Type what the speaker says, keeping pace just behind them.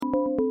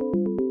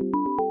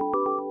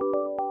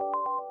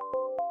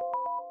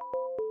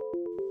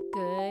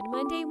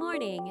Monday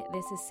morning.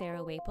 This is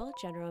Sarah Waple,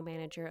 General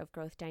Manager of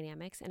Growth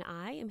Dynamics, and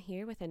I am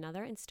here with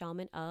another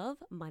installment of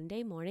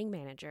Monday Morning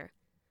Manager.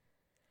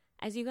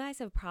 As you guys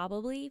have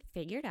probably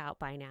figured out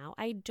by now,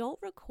 I don't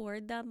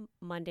record the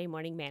Monday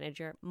Morning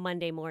Manager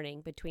Monday morning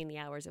between the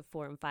hours of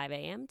 4 and 5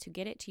 a.m. to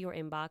get it to your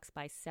inbox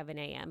by 7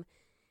 a.m.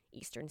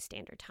 Eastern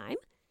Standard Time.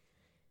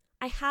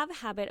 I have a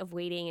habit of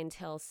waiting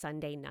until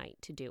Sunday night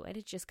to do it.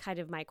 It's just kind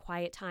of my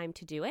quiet time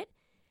to do it.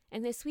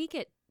 And this week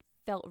it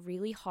felt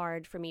really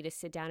hard for me to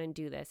sit down and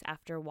do this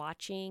after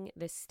watching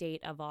the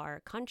state of our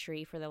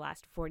country for the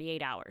last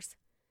 48 hours.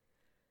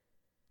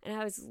 And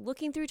I was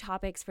looking through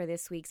topics for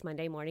this week's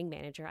Monday Morning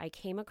Manager. I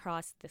came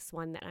across this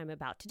one that I'm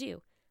about to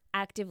do,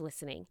 active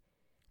listening.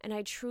 And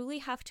I truly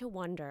have to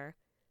wonder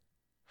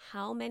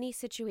how many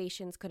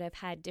situations could have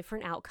had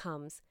different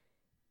outcomes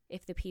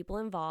if the people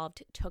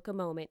involved took a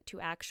moment to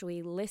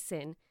actually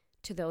listen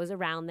to those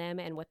around them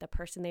and what the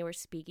person they were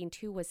speaking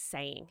to was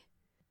saying.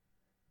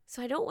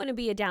 So I don't want to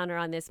be a downer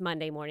on this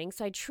Monday morning,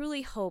 so I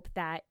truly hope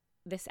that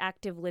this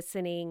active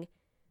listening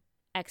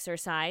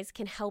exercise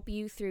can help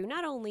you through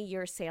not only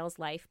your sales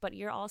life, but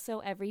your also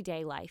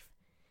everyday life.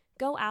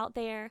 Go out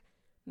there,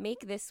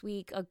 make this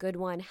week a good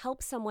one,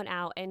 help someone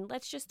out, and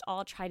let's just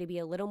all try to be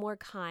a little more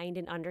kind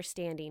and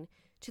understanding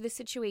to the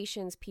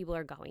situations people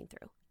are going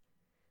through.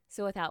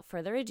 So without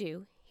further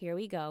ado, here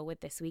we go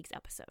with this week's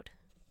episode.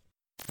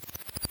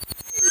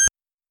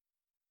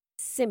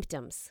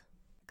 Symptoms.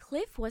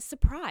 Cliff was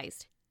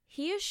surprised.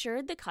 He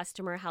assured the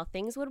customer how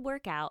things would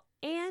work out,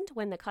 and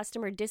when the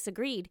customer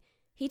disagreed,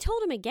 he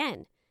told him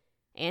again,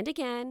 and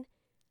again,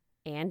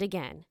 and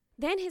again.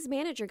 Then his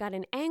manager got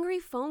an angry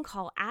phone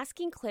call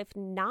asking Cliff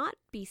not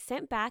be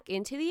sent back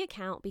into the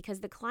account because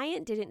the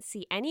client didn't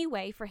see any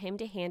way for him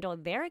to handle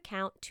their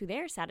account to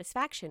their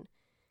satisfaction.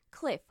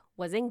 Cliff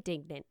was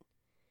indignant.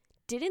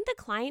 Didn't the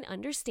client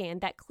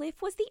understand that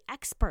Cliff was the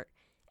expert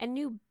and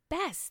knew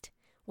best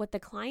what the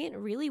client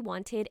really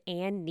wanted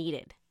and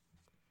needed?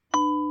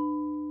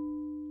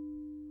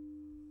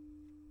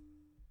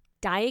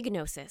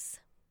 Diagnosis.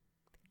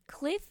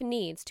 Cliff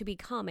needs to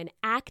become an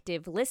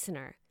active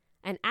listener.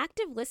 An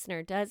active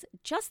listener does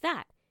just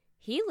that.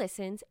 He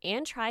listens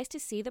and tries to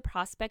see the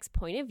prospect's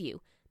point of view,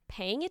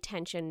 paying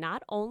attention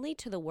not only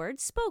to the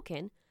words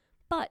spoken,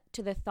 but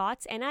to the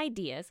thoughts and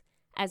ideas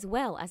as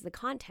well as the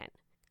content.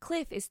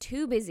 Cliff is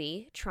too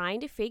busy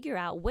trying to figure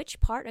out which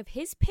part of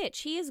his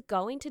pitch he is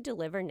going to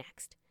deliver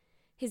next.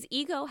 His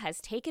ego has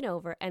taken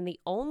over, and the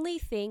only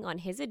thing on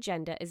his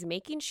agenda is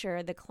making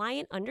sure the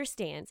client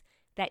understands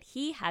that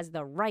he has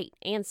the right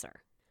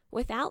answer.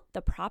 Without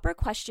the proper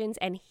questions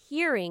and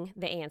hearing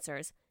the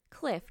answers,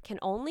 Cliff can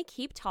only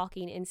keep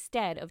talking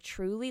instead of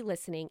truly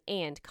listening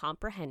and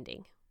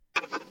comprehending.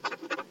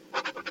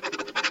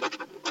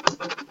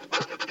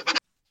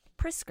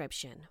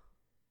 Prescription.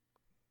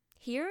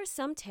 Here are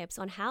some tips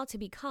on how to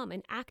become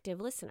an active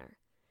listener.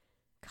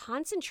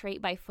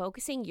 Concentrate by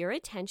focusing your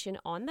attention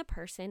on the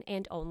person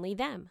and only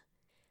them.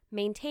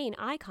 Maintain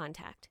eye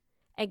contact.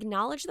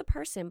 Acknowledge the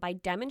person by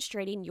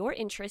demonstrating your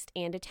interest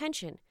and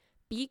attention.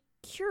 Be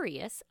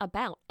curious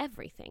about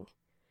everything.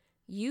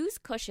 Use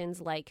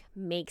cushions like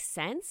 "makes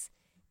sense"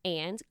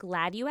 and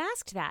 "glad you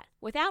asked that"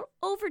 without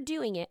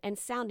overdoing it and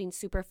sounding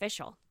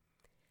superficial.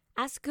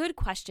 Ask good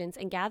questions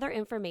and gather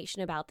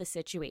information about the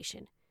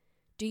situation.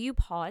 Do you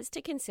pause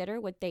to consider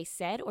what they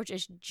said or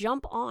just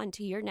jump on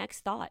to your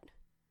next thought?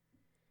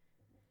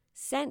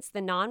 Sense the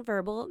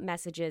nonverbal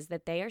messages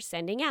that they are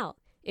sending out.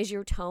 Is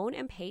your tone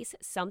and pace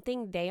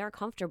something they are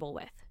comfortable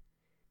with?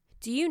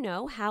 Do you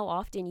know how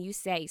often you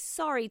say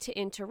 "sorry to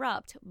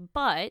interrupt,"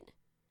 but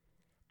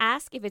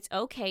ask if it's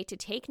okay to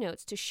take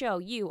notes to show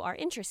you are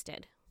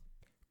interested?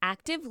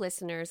 Active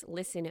listeners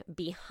listen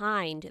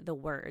behind the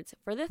words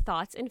for the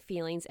thoughts and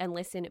feelings and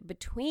listen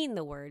between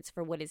the words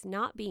for what is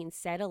not being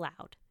said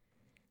aloud.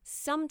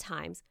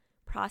 Sometimes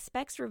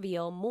prospects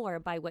reveal more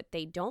by what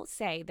they don't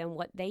say than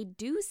what they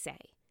do say.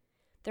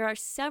 There are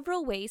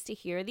several ways to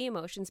hear the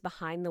emotions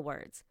behind the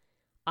words.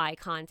 Eye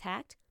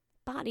contact,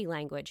 body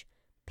language,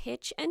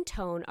 pitch, and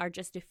tone are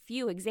just a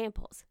few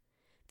examples.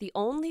 The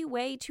only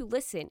way to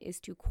listen is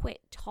to quit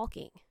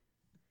talking.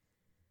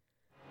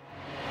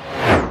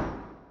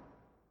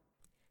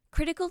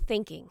 Critical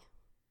thinking.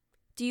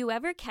 Do you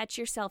ever catch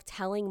yourself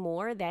telling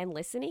more than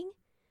listening?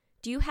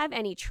 Do you have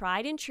any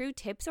tried and true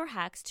tips or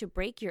hacks to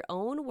break your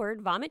own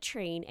word vomit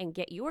train and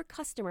get your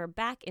customer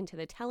back into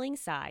the telling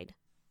side?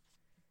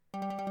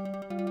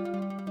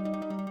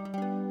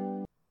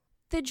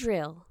 The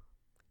drill.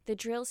 The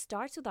drill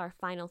starts with our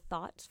final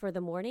thoughts for the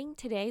morning.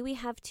 Today we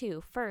have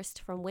two. First,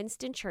 from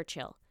Winston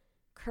Churchill.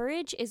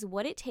 Courage is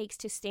what it takes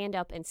to stand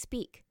up and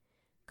speak.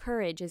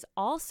 Courage is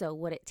also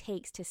what it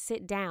takes to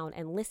sit down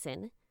and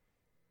listen.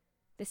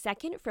 The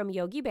second, from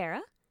Yogi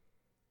Berra.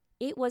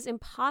 It was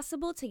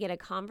impossible to get a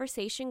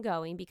conversation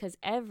going because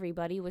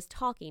everybody was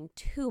talking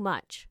too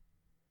much.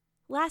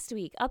 Last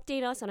week,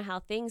 update us on how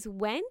things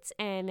went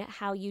and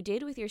how you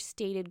did with your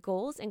stated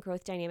goals and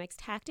growth dynamics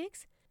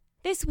tactics.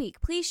 This week,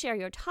 please share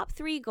your top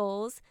 3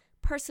 goals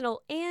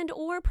personal and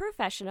or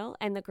professional,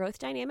 and the growth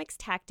dynamics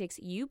tactics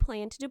you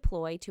plan to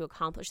deploy to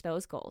accomplish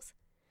those goals.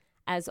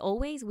 As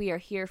always, we are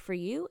here for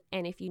you,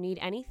 and if you need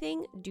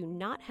anything, do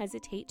not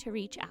hesitate to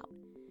reach out.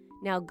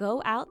 Now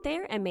go out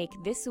there and make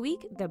this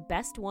week the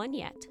best one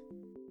yet.